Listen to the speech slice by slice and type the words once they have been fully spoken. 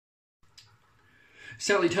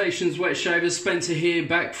Salutations, wet shavers. Spencer here,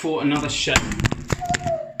 back for another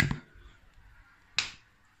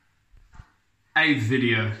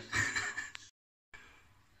video.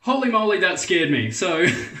 Holy moly, that scared me. So,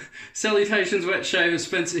 salutations, wet shavers.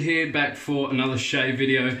 Spencer here, back for another shave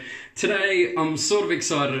video. Today, I'm sort of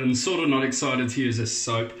excited and sort of not excited to use this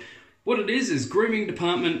soap. What it is grooming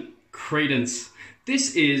department Credence.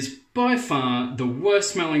 This is by far the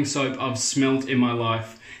worst smelling soap I've smelt in my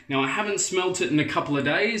life. Now, I haven't smelt it in a couple of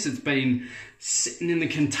days. It's been sitting in the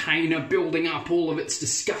container, building up all of its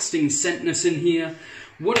disgusting scentness in here.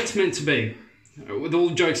 What it's meant to be, with all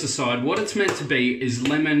jokes aside, what it's meant to be is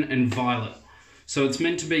lemon and violet. So it's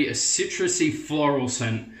meant to be a citrusy floral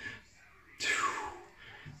scent.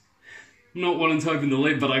 Not wanting to open the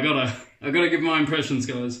lid, but I gotta give my impressions,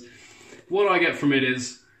 guys. What I get from it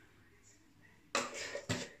is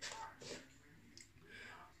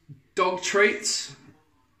dog treats,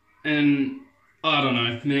 and I don't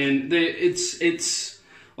know, man. It's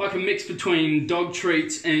like a mix between dog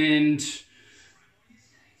treats and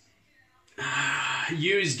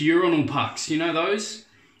used urinal pucks. You know those?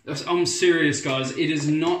 I'm serious, guys. It is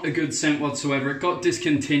not a good scent whatsoever. It got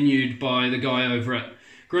discontinued by the guy over at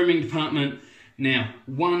Grooming Department. Now,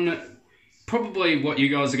 probably what you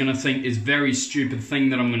guys are going to think is very stupid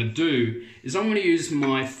thing that I'm going to do is I'm going to use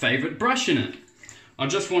my favorite brush in it. I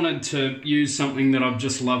just wanted to use something that I've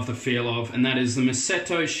just loved the feel of, and that is the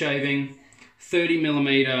Masetto Shaving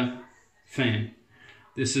 30mm fan.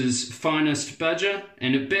 This is Finest Badger,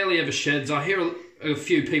 and it barely ever sheds. I hear a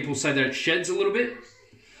few people say that it sheds a little bit,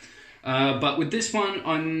 but with this one,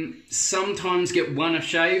 I sometimes get one a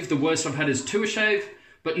shave. The worst I've had is 2 a shave,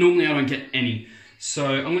 but normally I don't get any. So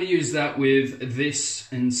I'm going to use that with this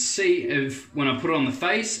and see if, when I put it on the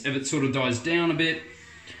face, if it sort of dies down a bit.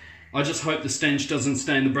 I just hope the stench doesn't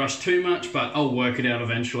stain the brush too much, but I'll work it out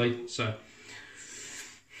eventually. So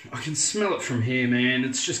I can smell it from here, man.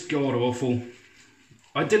 It's just god awful.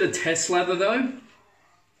 I did a test lather though.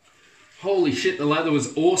 Holy shit, the lather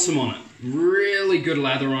was awesome on it. Really good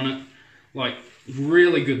lather on it. Like,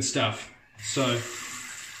 really good stuff. So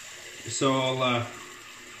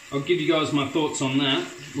I'll give you guys my thoughts on that.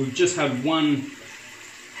 We've just had one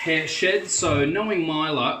hair shed, so knowing my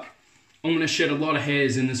luck, I'm going to shed a lot of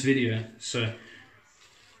hairs in this video. So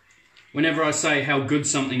whenever I say how good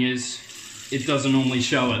something is, it doesn't normally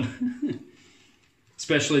show it.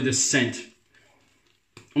 Especially the scent.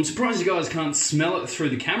 I'm surprised you guys can't smell it through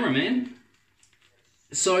the camera, man.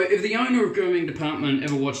 So if the owner of Grooming Department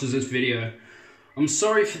ever watches this video, I'm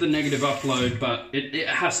sorry for the negative upload, but it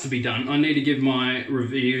has to be done. I need to give my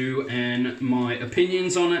review and my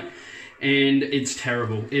opinions on it, and it's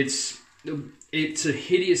terrible. It's a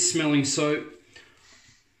hideous smelling soap.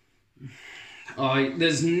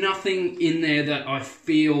 There's nothing in there that I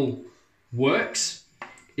feel works.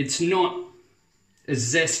 It's not a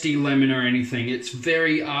zesty lemon or anything. It's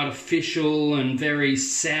very artificial and very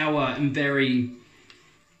sour and very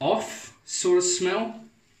off sort of smell.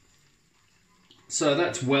 So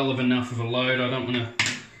that's well of enough of a load. I don't want to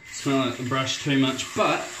smell out the brush too much.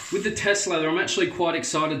 But with the test lather, I'm actually quite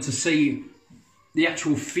excited to see the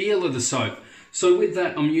actual feel of the soap. So with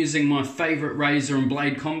that, I'm using my favorite razor and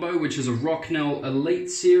blade combo, which is a Rocknell Elite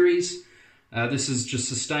series. This is just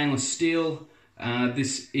a stainless steel.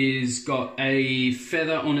 This is got a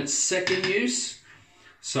feather on its second use.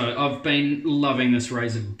 So I've been loving this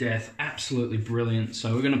razor to death. Absolutely brilliant.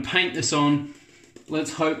 So we're going to paint this on.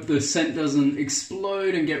 Let's hope the scent doesn't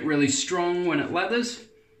explode and get really strong when it lathers.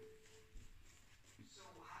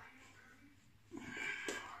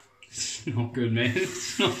 It's not good, man.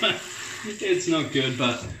 It's not good,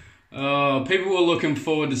 but people were looking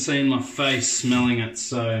forward to seeing my face smelling it.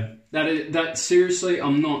 So that seriously,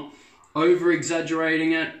 I'm not over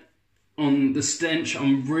exaggerating it on the stench.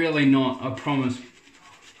 I'm really not, I promise.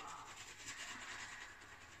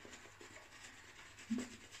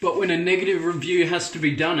 But when a negative review has to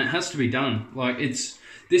be done, it has to be done. Like,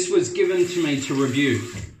 this was given to me to review,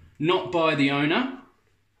 not by the owner,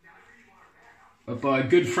 but by a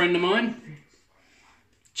good friend of mine,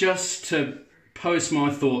 just to post my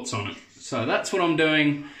thoughts on it. So that's what I'm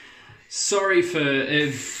doing. Sorry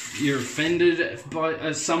if you're offended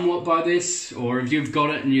by somewhat by this, or if you've got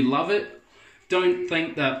it and you love it. Don't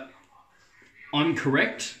think that I'm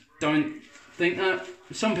correct. Don't think that.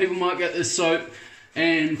 Some people might get this soap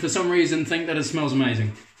and for some reason think that it smells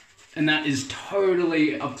amazing. And that is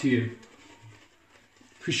totally up to you.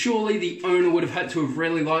 Because surely the owner would have had to have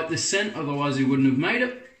really liked this scent, otherwise he wouldn't have made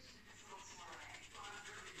it.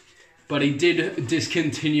 But he did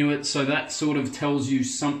discontinue it, so that sort of tells you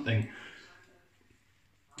something.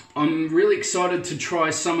 I'm really excited to try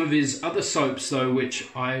some of his other soaps though, which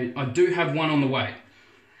I do have one on the way.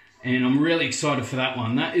 And I'm really excited for that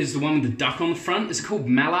one. That is the one with the duck on the front. It's called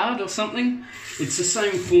Mallard or something. It's the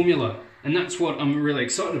same formula. And that's what I'm really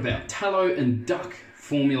excited about. Tallow and duck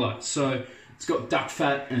formula. So it's got duck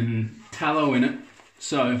fat and tallow in it.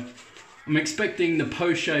 So I'm expecting the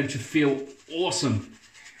post-shave to feel awesome.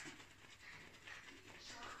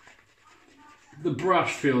 The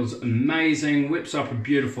brush feels amazing, whips up a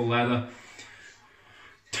beautiful lather.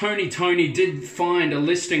 Tony did find a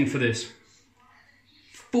listing for this.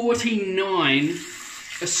 49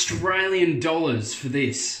 Australian dollars for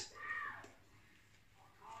this.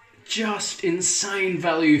 Just insane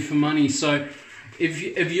value for money. So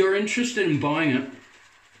if you're interested in buying it,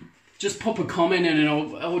 just pop a comment in and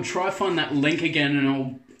I'll try find that link again,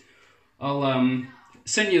 and I'll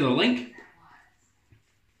send you the link,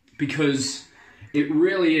 because it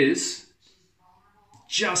really is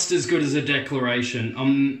just as good as a declaration.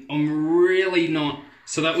 I'm really not.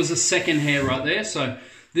 So that was a second hair right there. So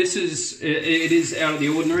this is, it is out of the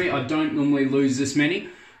ordinary. I don't normally lose this many,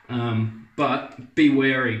 but be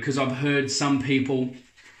wary, because I've heard some people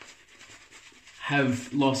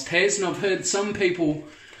have lost hairs, and I've heard some people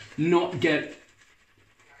not get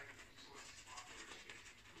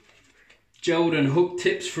gelled and hooked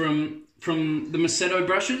tips from the Macedo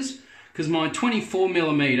brushes. Because my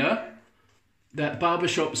 24mm, that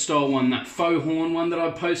barbershop style one, that faux horn one that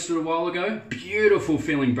I posted a while ago, beautiful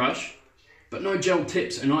feeling brush, but no gel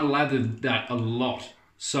tips, and I lathered that a lot.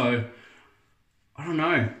 So, I don't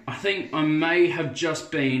know. I think I may have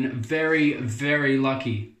just been very, very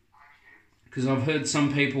lucky, because I've heard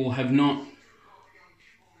some people have not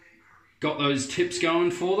got those tips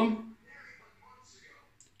going for them.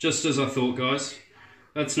 Just as I thought, guys.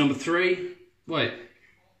 That's number 3. Wait.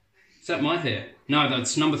 Is that my hair? No,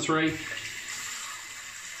 that's number 3.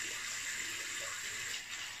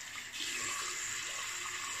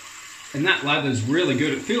 And that lather's really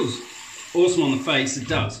good. It feels awesome on the face. It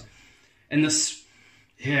does. And this,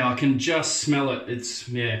 yeah, I can just smell it. It's,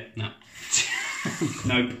 yeah, no.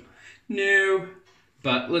 Nope. No.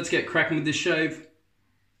 But let's get cracking with this shave.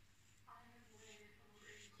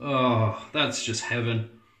 Oh, that's just heaven.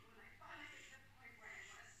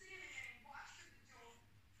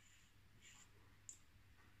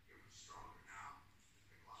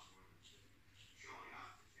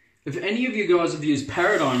 If any of you guys have used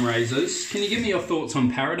Paradigm razors, can you give me your thoughts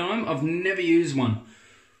on Paradigm? I've never used one.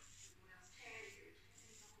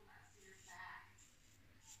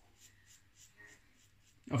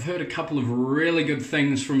 I've heard a couple of really good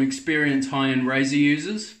things from experienced high-end razor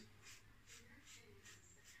users.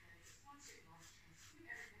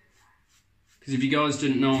 Because if you guys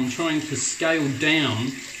didn't know, I'm trying to scale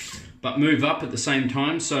down but move up at the same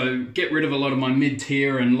time. So get rid of a lot of my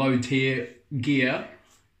mid-tier and low-tier gear.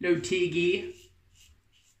 Low-tier gear.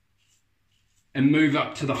 And move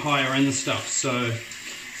up to the higher end stuff. So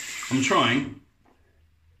I'm trying.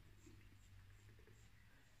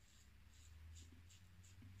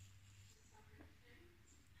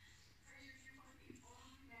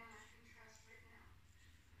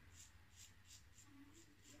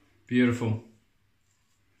 Beautiful.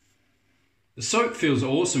 The soap feels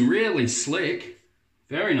awesome, really slick.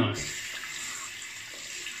 Very nice.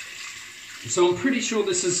 So I'm pretty sure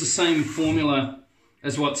this is the same formula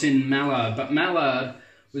as what's in Mallard, but Mallard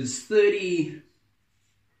was 30...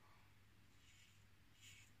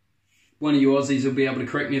 One of you Aussies will be able to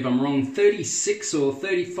correct me if I'm wrong. $36 or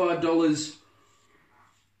 $35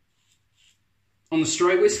 on the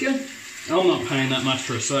straight whisker. I'm not paying that much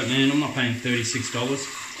for a soap, man. I'm not paying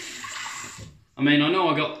 $36. I mean, I know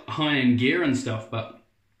I got high-end gear and stuff, but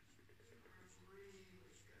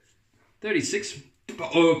 36.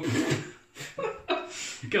 Oh,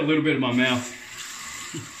 got a little bit in my mouth.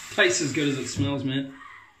 Tastes as good as it smells, man.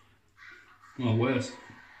 Well, worse.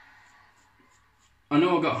 I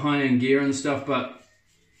know I got high-end gear and stuff, but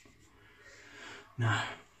no.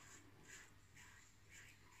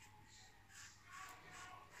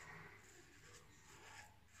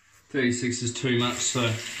 $36 is too much, so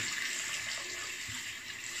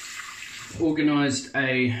organised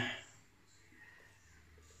a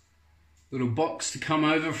little box to come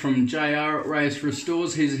over from JR at Race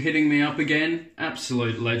Restores. He's hitting me up again.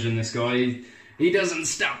 Absolute legend, this guy. He doesn't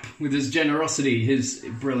stop with his generosity. He's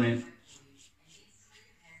brilliant.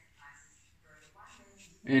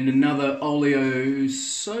 And another Oleo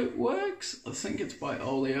soap works. I think it's by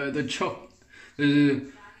Oleo. The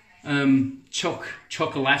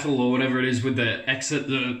Chocolatl or whatever it is with the X at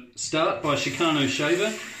the start by Chicano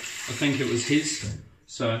Shaver. I think it was his.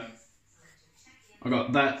 So I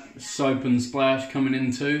got that soap and splash coming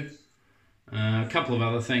in too. A couple of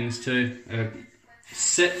other things too. A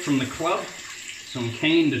set from the club, so I'm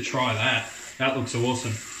keen to try that. That looks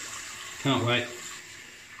awesome. Can't wait.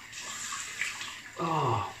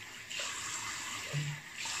 Oh.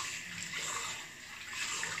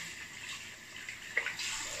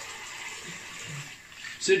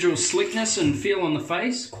 Residual slickness and feel on the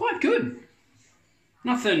face, quite good.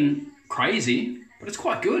 Nothing crazy, but it's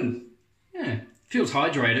quite good. Yeah, feels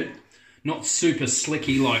hydrated. Not super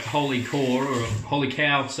slicky like Holy Core or Holy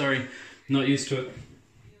Cow, sorry. Not used to it.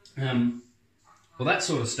 Well, that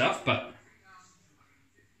sort of stuff, but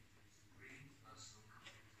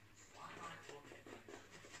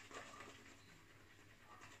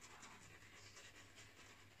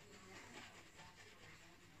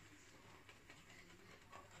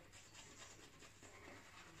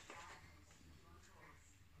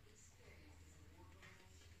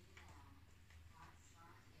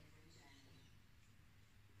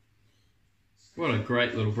what a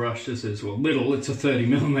great little brush this is. Well, little, it's a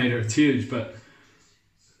 30mm, it's huge, but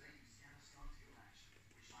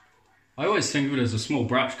I always think of it as a small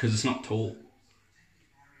brush because it's not tall.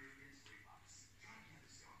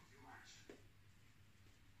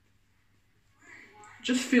 It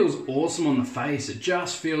just feels awesome on the face. It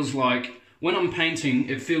just feels like, when I'm painting,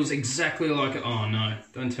 it feels exactly like, oh no,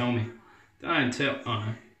 don't tell me. Don't tell, oh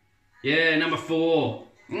no. Yeah, number 4.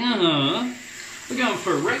 We're going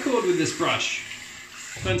for a record with this brush.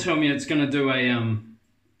 Don't tell me it's going to do a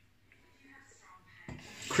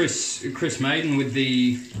Chris Maiden with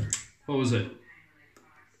the, what was it?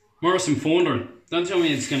 Morrison Faundering. Don't tell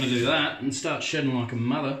me it's going to do that and start shedding like a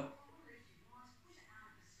mother.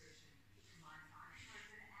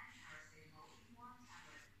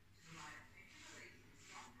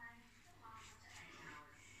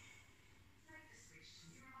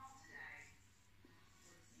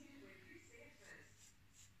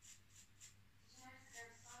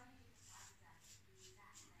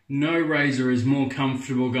 No razor is more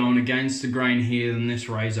comfortable going against the grain here than this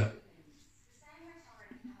razor.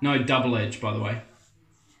 No double edge, by the way.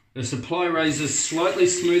 The supply razor is slightly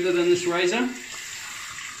smoother than this razor,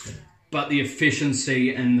 but the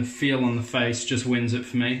efficiency and the feel on the face just wins it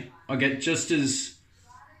for me. I get just as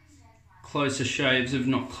closer shaves, if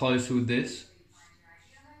not closer, with this.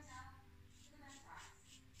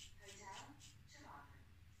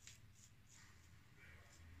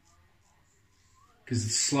 Because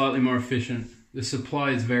it's slightly more efficient. The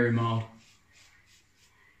supply is very mild.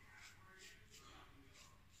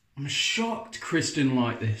 I'm shocked Chris didn't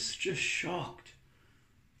like this. Just shocked.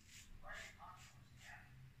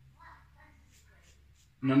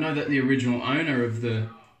 And I know that the original owner of the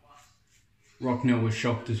Rocknell was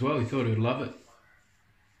shocked as well. He thought he would love it.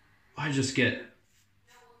 I just get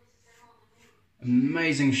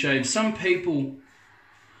amazing shades. Some people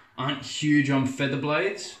aren't huge on feather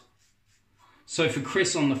blades. So for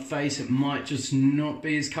Chris on the face, it might just not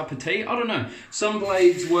be his cup of tea. I don't know. Some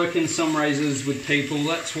blades work in some razors with people.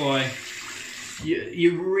 That's why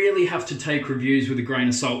you really have to take reviews with a grain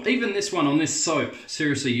of salt. Even this one on this soap,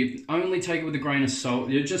 seriously, you only take it with a grain of salt.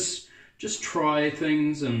 You just try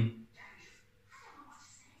things and...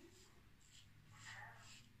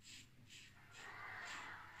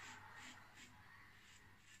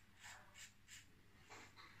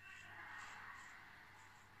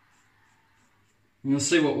 You'll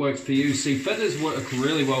see what works for you. See, feathers work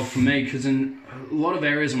really well for me because in a lot of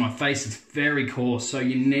areas of my face it's very coarse, so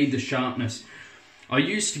you need the sharpness. I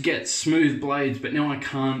used to get smooth blades, but now I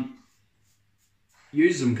can't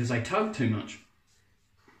use them because they tug too much.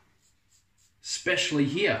 Especially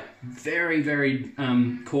here. Very, very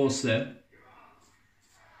coarse there.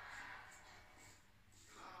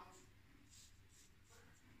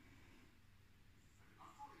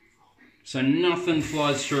 So nothing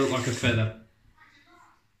flies through it like a feather.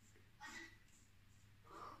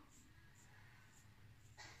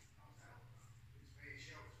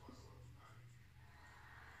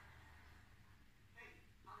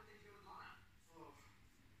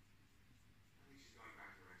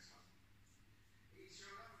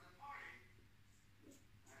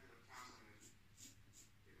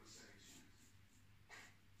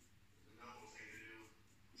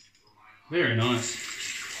 Very nice.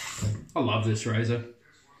 I love this razor.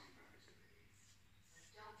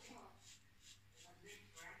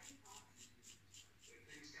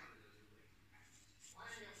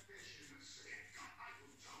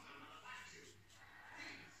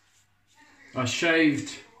 I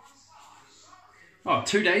shaved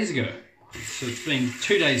 2 days ago, so it's been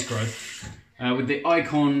 2 days growth with the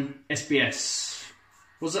Icon SBS.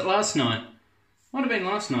 Was it last night? Might have been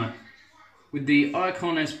last night. with the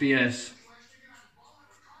Icon SBS.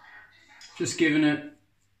 Just giving it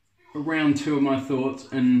a round 2 of my thoughts,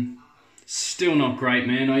 and still not great,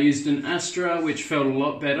 man. I used an Astra, which felt a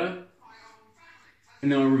lot better.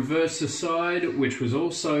 And then I reversed the side, which was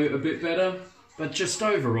also a bit better. But just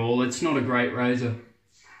overall, it's not a great razor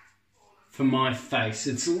for my face.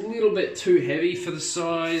 It's a little bit too heavy for the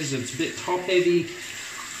size. It's a bit top heavy.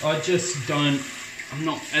 I just don't, I'm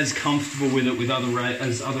not as comfortable with it with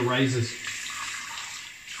as other razors.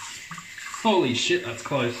 Holy shit, that's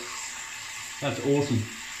close. That's awesome.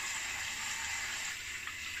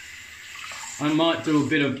 I might do a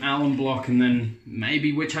bit of alum block and then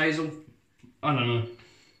maybe witch hazel. I don't know.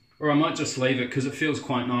 Or I might just leave it because it feels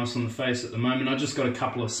quite nice on the face at the moment. I just got a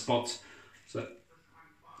couple of spots. So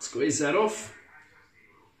squeeze that off.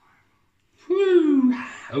 Woo!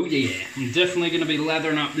 Oh yeah. I'm definitely going to be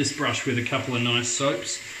lathering up this brush with a couple of nice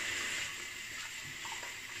soaps.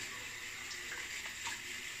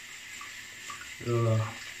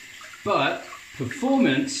 But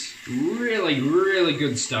performance, really, really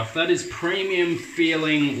good stuff. That is premium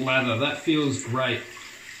feeling lather. That feels great.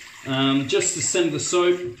 Just the scent of the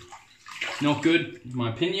soap, not good, in my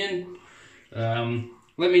opinion.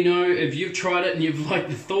 Let me know if you've tried it and you've liked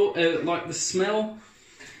the smell.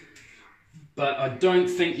 But I don't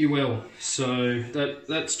think you will. So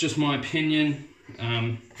that's just my opinion.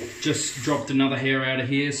 Just dropped another hair out of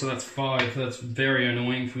here, so that's 5. That's very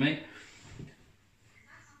annoying for me.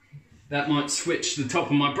 That might switch the top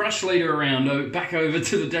of my brush leader around back over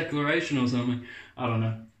to the Declaration or something. I don't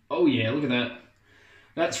know. Oh yeah, look at that.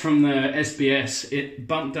 That's from the SBS. It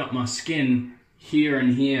bumped up my skin here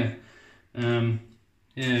and here. Yeah,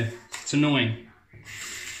 it's annoying.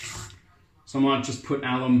 So I might just put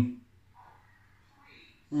alum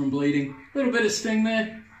where I'm bleeding. A little bit of sting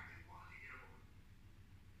there.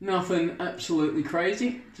 Nothing absolutely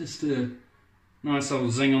crazy. Just a nice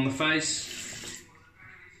old zing on the face.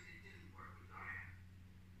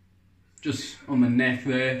 Just on the neck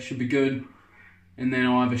there, should be good. And then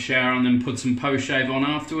I'll have a shower and then put some post-shave on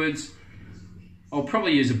afterwards. I'll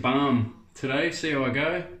probably use a balm today, see how I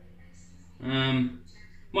go.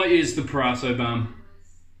 Might use the Parasso balm.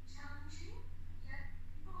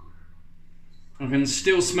 I can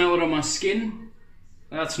still smell it on my skin.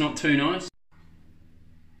 That's not too nice.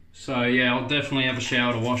 So yeah, I'll definitely have a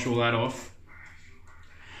shower to wash all that off.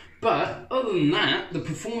 But other than that, the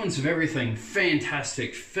performance of everything,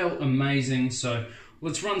 fantastic, felt amazing. So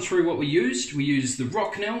let's run through what we used. We used the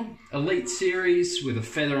Rocknell Elite Series with a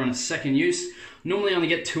feather on its second use. Normally I only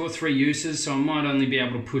get 2 or 3 uses, so I might only be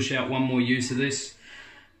able to push out 1 more use of this.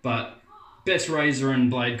 But best razor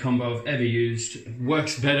and blade combo I've ever used.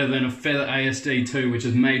 Works better than a Feather ASD2, which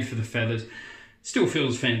is made for the feathers. Still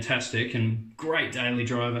feels fantastic and great daily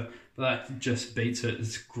driver, but that just beats it.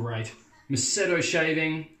 It's great. Macedo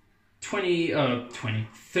shaving.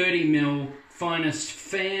 30 mil finest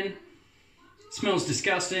fan. Smells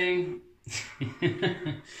disgusting.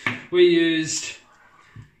 We used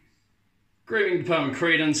Grooming Department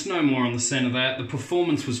Credence, no more on the scent of that. The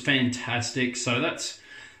performance was fantastic, so that's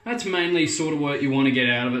mainly sort of what you want to get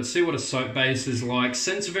out of it. See what a soap base is like.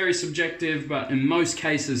 Scents are very subjective, but in most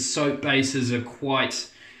cases soap bases are quite,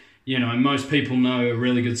 you know, most people know a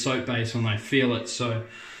really good soap base when they feel it, so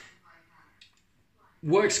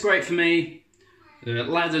works great for me. It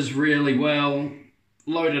lathers really well,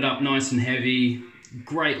 loaded up nice and heavy,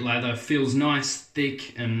 great lather, feels nice,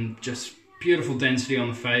 thick, and just beautiful density on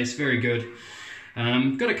the face, very good.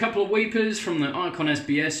 Got a couple of weepers from the Icon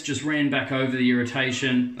SBS, just ran back over the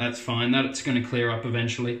irritation, that's fine, that's going to clear up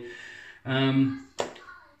eventually.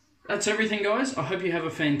 That's everything, guys. I hope you have a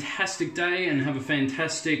fantastic day and have a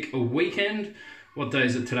fantastic weekend. What day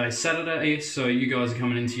is it today? Saturday, so you guys are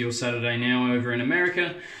coming into your Saturday now over in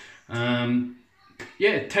America.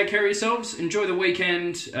 Yeah, take care of yourselves, enjoy the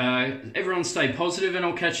weekend, everyone stay positive, and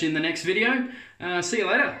I'll catch you in the next video. See you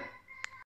later.